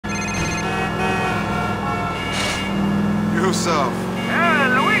yourself.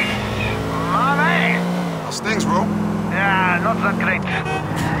 Yeah, Luis. My man. How's things, bro? Yeah, not that great.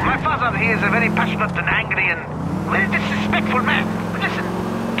 My father, he is a very passionate and angry and very disrespectful man. But listen,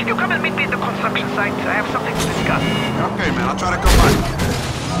 can you come and meet me at the construction site? I have something to discuss. Okay, man, I'll try to come by.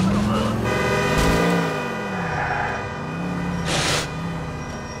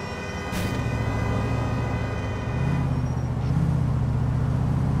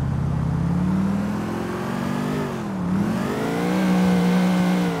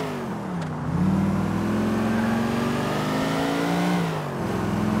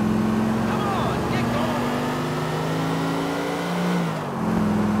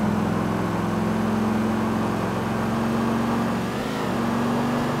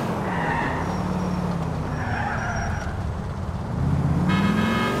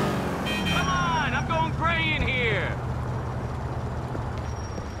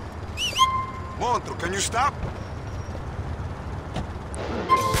 Can you stop?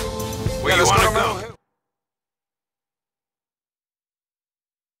 Where you wanna go?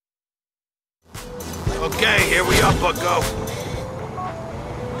 Okay, here we are, bucko.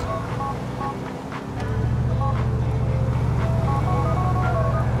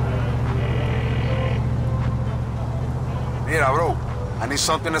 Mira, bro. I need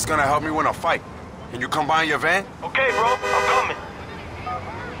something that's gonna help me win a fight. Can you come by in your van? Okay, bro. I'm coming.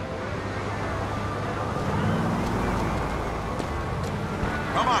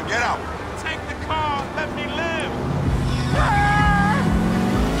 Come on, get out. Take the car, let me live.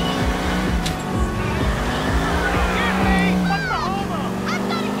 Get me! What's the holdup? I'm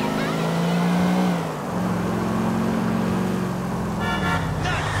gonna get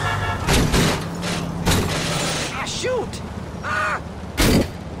Ah, shoot! Ah!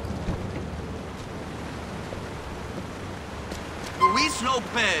 Luis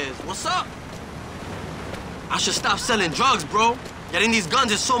Lopez, what's up? I should stop selling drugs, bro. Getting these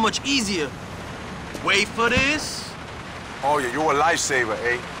guns is so much easier. Wait for this. Oh, yeah, you're a lifesaver,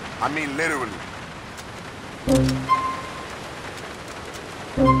 eh? I mean, literally.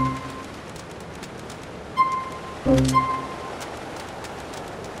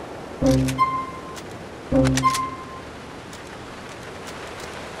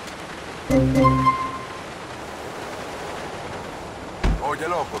 Oh, yeah,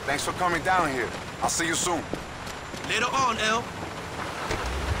 loco, thanks for coming down here. I'll see you soon. Later on, El.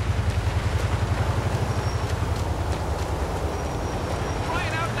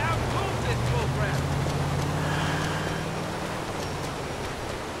 Trying out now tools this program.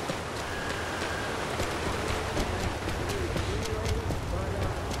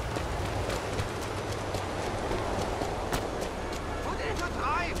 Put in your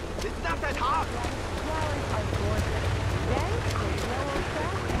time. It's not that hard.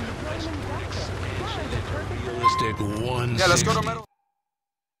 Realistic one. Yeah, let's go to Meadow.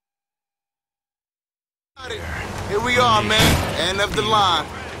 Here we are, man. End of the line.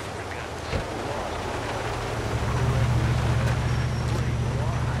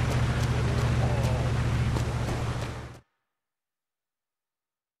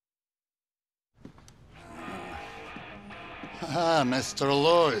 Ah, Mr.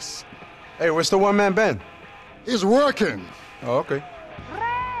 Lewis. Hey, where's the one-man band? He's working. Oh, okay.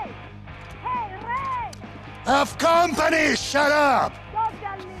 Ray! Hey, Ray! Have company! Shut up! Don't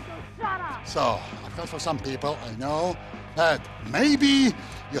tell me to shut up! So, I've heard from some people I know that maybe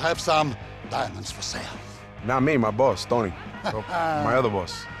you have some diamonds for sale. Not me, my boss, Tony. So, my other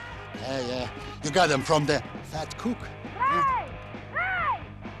boss. Yeah. You got them from the fat cook. Ray! Ray!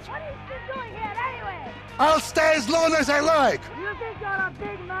 What are you still doing here anyway? I'll stay as long as I like. You think you're a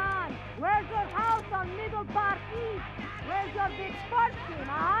big man? Where's your house on Middle Park East? Where's your big sports team,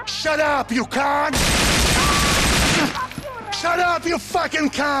 huh? Shut up, you cunt! Shut up, you fucking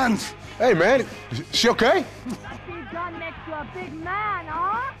cunt! Hey, man, she okay? A big gun makes you a big man,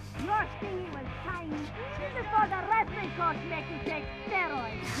 huh? Your singing was tiny. Even before the wrestling coach make you take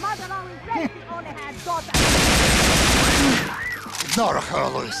steroids. Mother always said she only had daughters. Ignore her,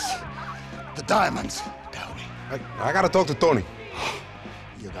 Lewis. The diamonds, Tony. I gotta talk to Tony.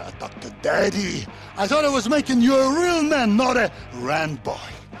 You gotta talk to Daddy. I thought I was making you a real man, not a rant boy.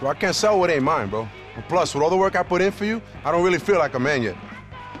 Bro, I can't sell what ain't mine, bro. And plus, with all the work I put in for you, I don't really feel like a man yet.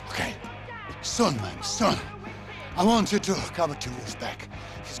 Okay. Soon, man, soon. I want you to cover Julio's back.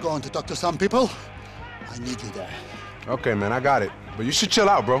 He's going to talk to some people. I need you there. Okay, man, I got it. But you should chill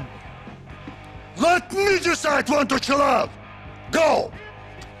out, bro. Let me decide when to chill out. Go!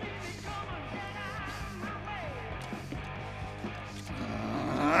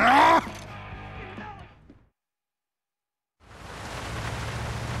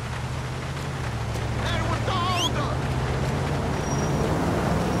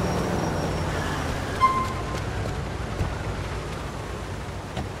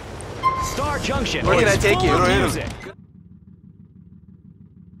 Junction. Where can I It's take you? full of Hit him. music.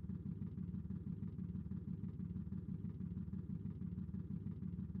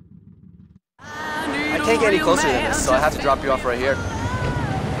 I can't get any closer than this, so I have to drop you off right here.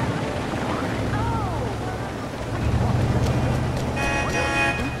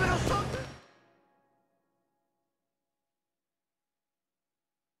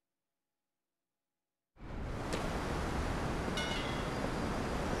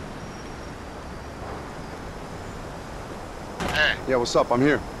 Hey. Yeah, what's up? I'm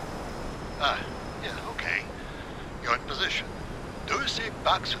here. Yeah, okay. You're in position. Do you see a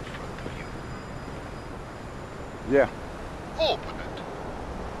box in front of you? Yeah. Open it.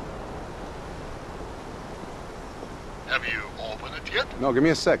 Have you opened it yet? No, give me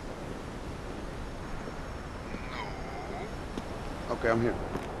a sec. No. Okay, I'm here.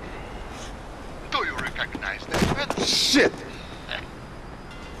 Do you recognize that man? Shit!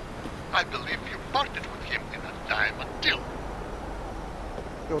 I believe you parted with him in a diamond deal.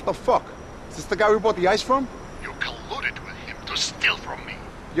 Yo, what the fuck? Is this the guy we bought the ice from? You colluded with him to steal from me.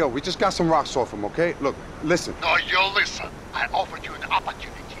 Yo, we just got some rocks off him, okay? Look, listen. No, you listen. I offered you an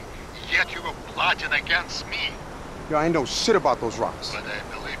opportunity, yet you were plotting against me. Yo, I ain't know shit about those rocks. But I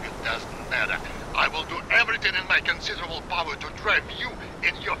believe it doesn't matter. I will do everything in my considerable power to drive you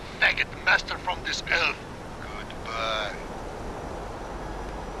and your faggot master from this earth. Goodbye.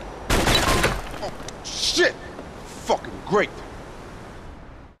 Oh, shit! Fucking great.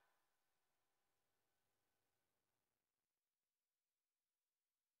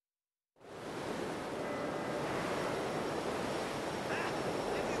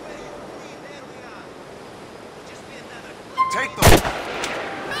 Take them!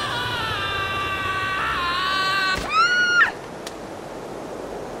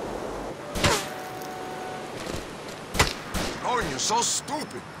 Oh, you're so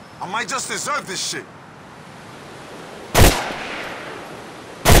stupid. I might just deserve this shit.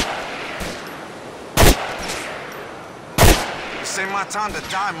 This ain't my time to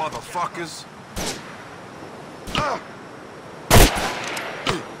die, motherfuckers.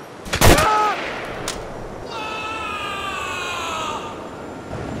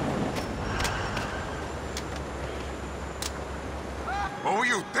 What were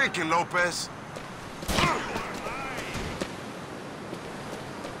you thinking, Lopez?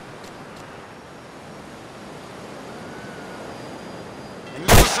 You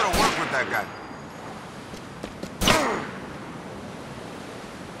never should have worked with that guy.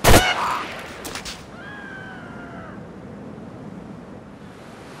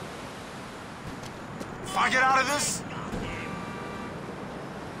 If I get out of this...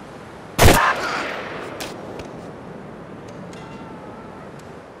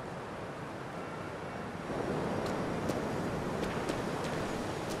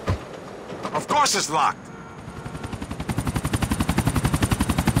 Of course it's locked.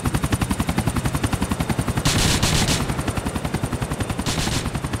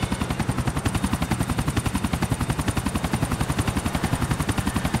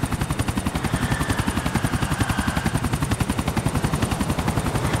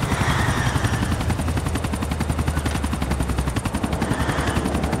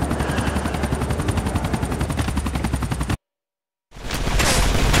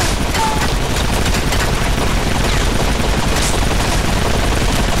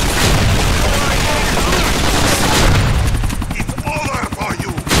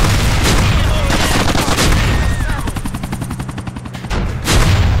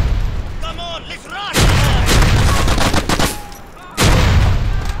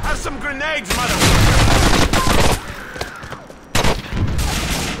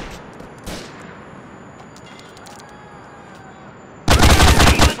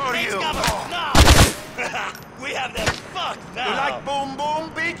 We have them fucked now! You like boom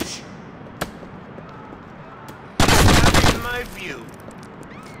boom, bitch? In my view.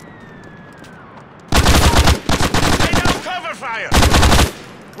 Lay down cover fire!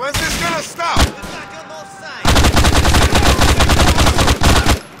 When's this gonna stop? Attack on both sides!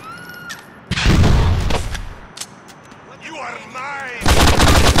 You are mine!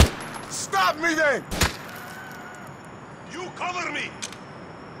 Stop me then! You cover me!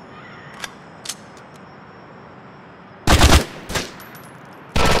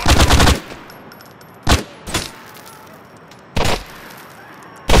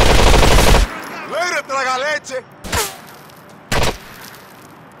 Later, traga leche!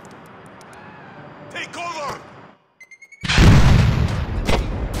 Take cover!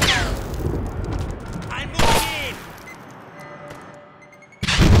 I'm moving in!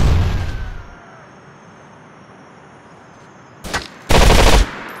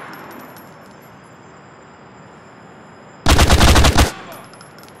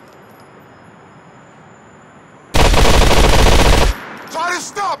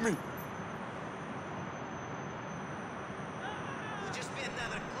 can't stop me! We'll just be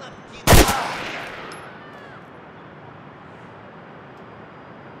another club kid.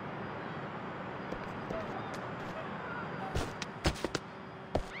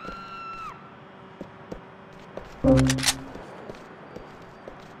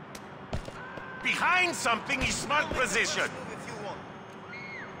 Behind something is smart position. If you want.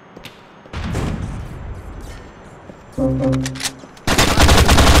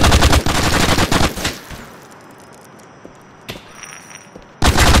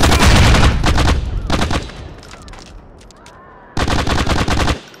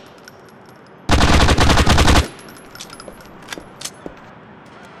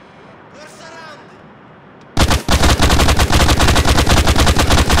 We're surrounded.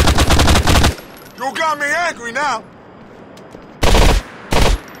 You got me angry now.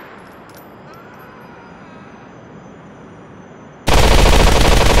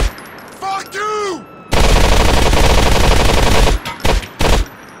 Fuck you!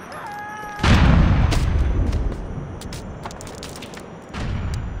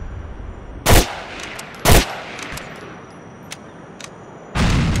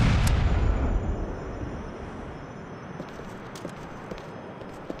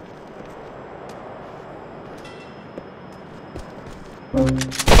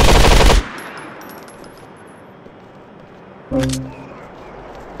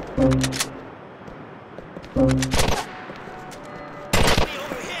 Be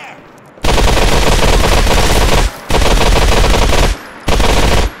over here.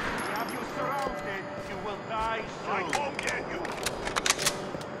 Have you surrounded? You will die soon. I won't get you.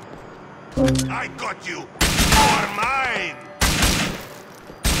 I got you. You're mine.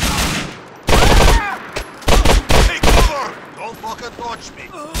 Take cover. Don't fucking touch me.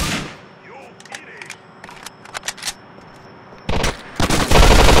 You idiot.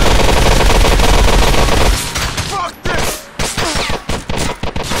 Fuck this!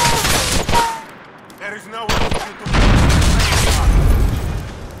 There is no way for you to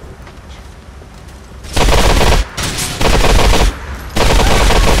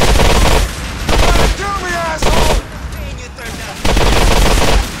kill me, asshole! And you turned out.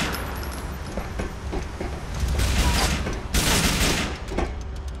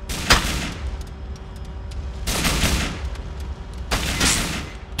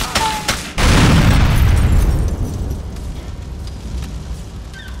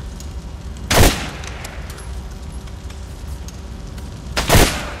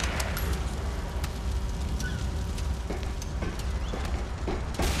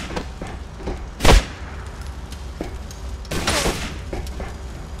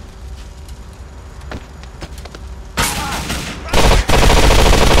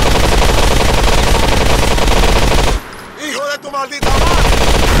 ¡Hijo de tu maldita madre!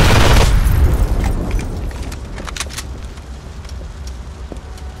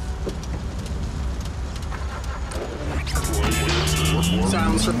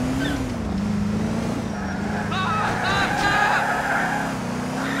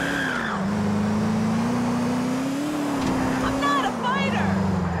 I'm not a fighter!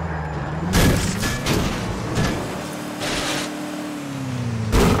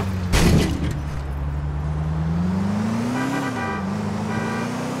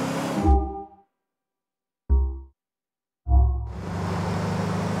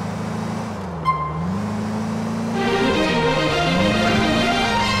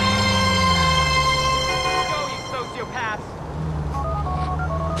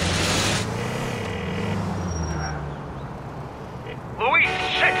 Luis,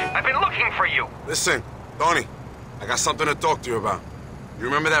 shit! I've been looking for you. Listen, Tony, I got something to talk to you about. You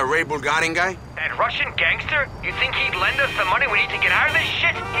remember that Ray Bulgarian guy? That Russian gangster? You think he'd lend us the money we need to get out of this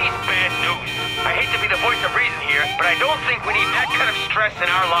shit? He's bad news. I hate to be the voice of reason here, but I don't think we need that kind of stress in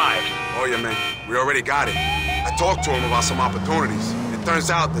our lives. Oh yeah, man. We already got it. I talked to him about some opportunities. It turns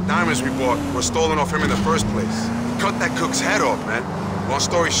out the diamonds we bought were stolen off him in the first place. He cut that cook's head off, man. Long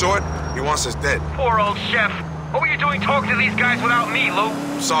story short, he wants us dead. Poor old chef. What were you doing talking to these guys without me, Lou?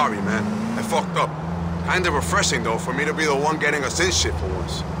 Sorry, man. I fucked up. Kinda refreshing, though, for me to be the one getting us in shit for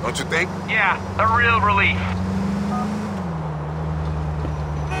once. Don't you think? Yeah, a real relief.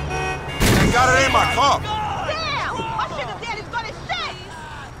 I got it in my car. Damn! My sugar daddy's gonna shit!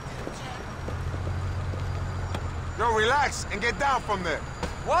 Yo, relax and get down from there.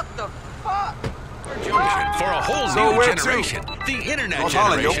 What the fuck? Junction for a whole So new where to? generation. The internet Don't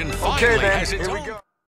holler, yo. generation Okay, finally then. has its Here we own... go.